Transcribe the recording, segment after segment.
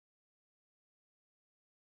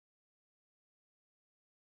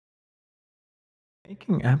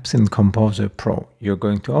Making apps in Composer Pro, you're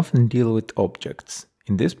going to often deal with objects.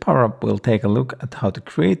 In this power-up, we'll take a look at how to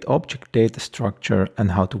create object data structure and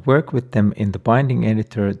how to work with them in the binding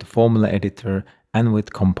editor, the formula editor, and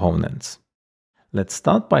with components. Let's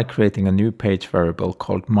start by creating a new page variable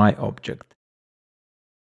called myObject.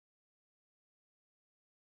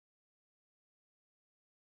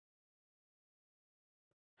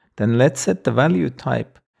 Then let's set the value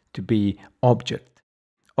type to be object.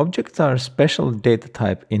 Objects are a special data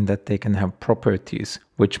type in that they can have properties,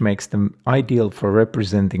 which makes them ideal for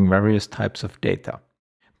representing various types of data.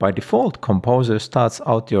 By default, Composer starts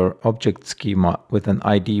out your object schema with an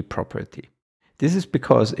ID property. This is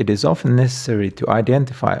because it is often necessary to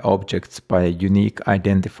identify objects by a unique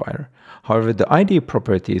identifier. However, the ID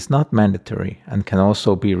property is not mandatory and can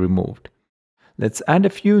also be removed. Let's add a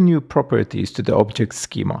few new properties to the object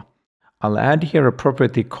schema. I'll add here a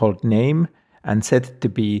property called name and set it to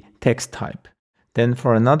be text type. Then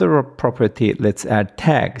for another property, let's add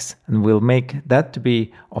tags, and we'll make that to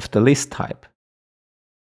be of the list type.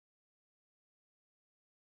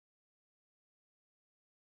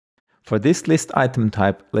 For this list item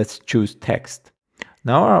type, let's choose text.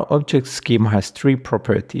 Now our object schema has three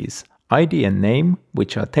properties: ID and name,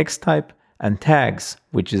 which are text type, and tags,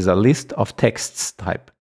 which is a list of texts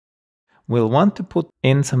type. We'll want to put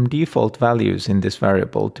in some default values in this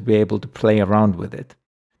variable to be able to play around with it.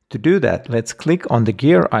 To do that, let's click on the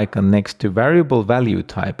gear icon next to variable value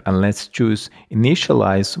type and let's choose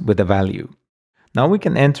initialize with a value. Now we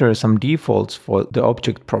can enter some defaults for the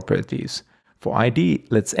object properties. For ID,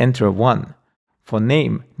 let's enter 1. For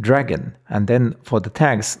name, dragon, and then for the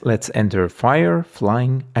tags, let's enter fire,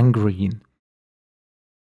 flying, and green.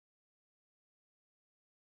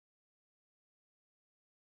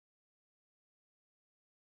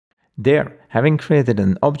 There, having created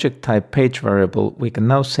an object type page variable, we can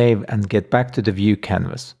now save and get back to the view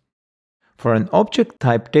canvas. For an object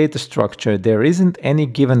type data structure, there isn't any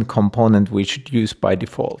given component we should use by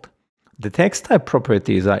default. The text type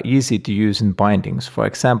properties are easy to use in bindings. For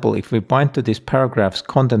example, if we bind to this paragraph's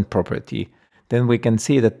content property, then we can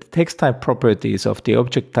see that the text type properties of the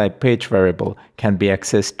object type page variable can be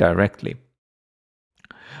accessed directly.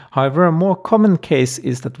 However, a more common case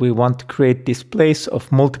is that we want to create displays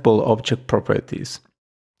of multiple object properties.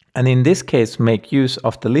 And in this case, make use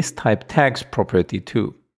of the list type tags property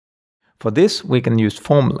too. For this, we can use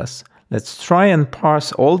formulas. Let's try and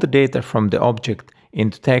parse all the data from the object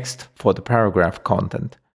into text for the paragraph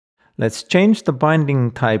content. Let's change the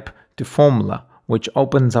binding type to formula, which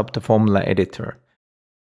opens up the formula editor.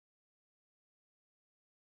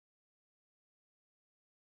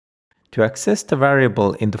 To access the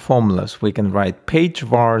variable in the formulas, we can write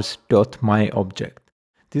pagevars.myObject.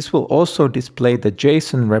 This will also display the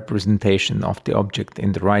JSON representation of the object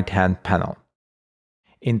in the right-hand panel.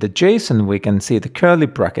 In the JSON, we can see the curly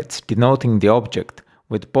brackets denoting the object,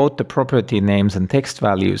 with both the property names and text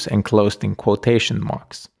values enclosed in quotation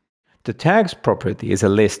marks. The tags property is a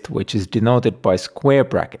list which is denoted by square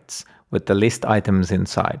brackets, with the list items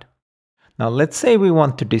inside. Now let's say we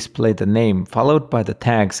want to display the name followed by the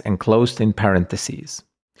tags enclosed in parentheses.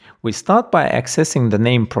 We start by accessing the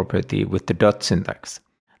name property with the dot syntax.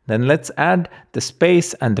 Then let's add the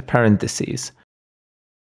space and the parentheses.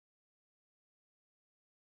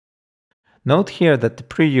 Note here that the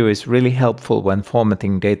preview is really helpful when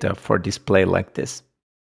formatting data for display like this.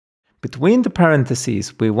 Between the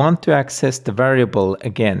parentheses, we want to access the variable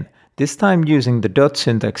again, this time using the dot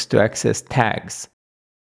syntax to access tags.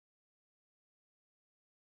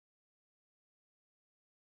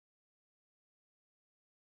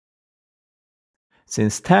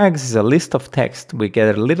 Since tags is a list of text, we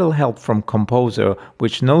get a little help from Composer,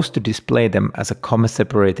 which knows to display them as a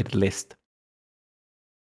comma-separated list.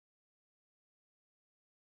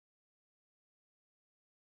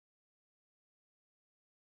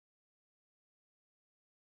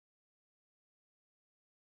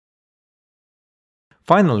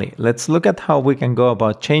 Finally, let's look at how we can go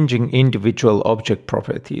about changing individual object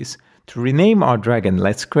properties. To rename our dragon,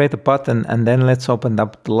 let's create a button and then let's open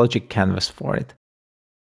up the logic canvas for it.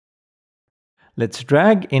 Let's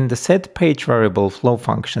drag in the setPage variable flow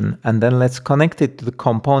function and then let's connect it to the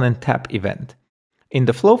component tap event. In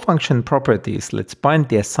the flow function properties, let's bind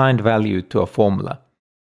the assigned value to a formula.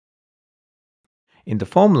 In the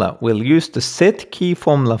formula, we'll use the setkey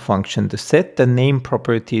formula function to set the name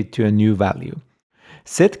property to a new value.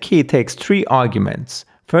 Setkey takes three arguments.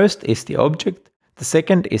 First is the object, the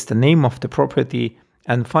second is the name of the property,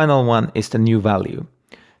 and final one is the new value.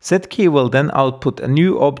 Setkey will then output a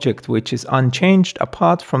new object which is unchanged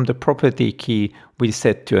apart from the property key we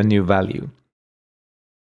set to a new value.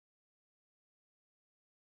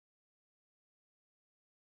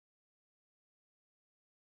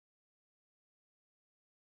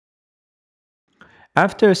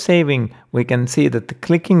 After saving, we can see that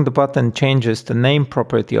clicking the button changes the name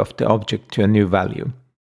property of the object to a new value.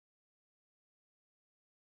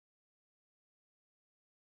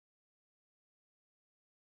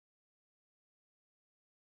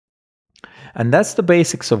 And that's the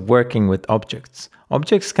basics of working with objects.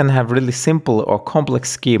 Objects can have really simple or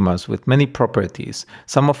complex schemas with many properties,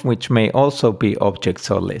 some of which may also be objects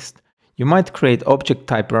or lists. You might create object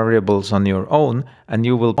type variables on your own, and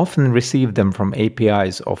you will often receive them from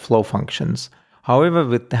APIs or flow functions. However,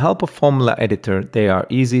 with the help of Formula Editor, they are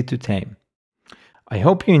easy to tame. I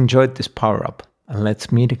hope you enjoyed this power-up, and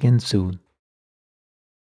let's meet again soon.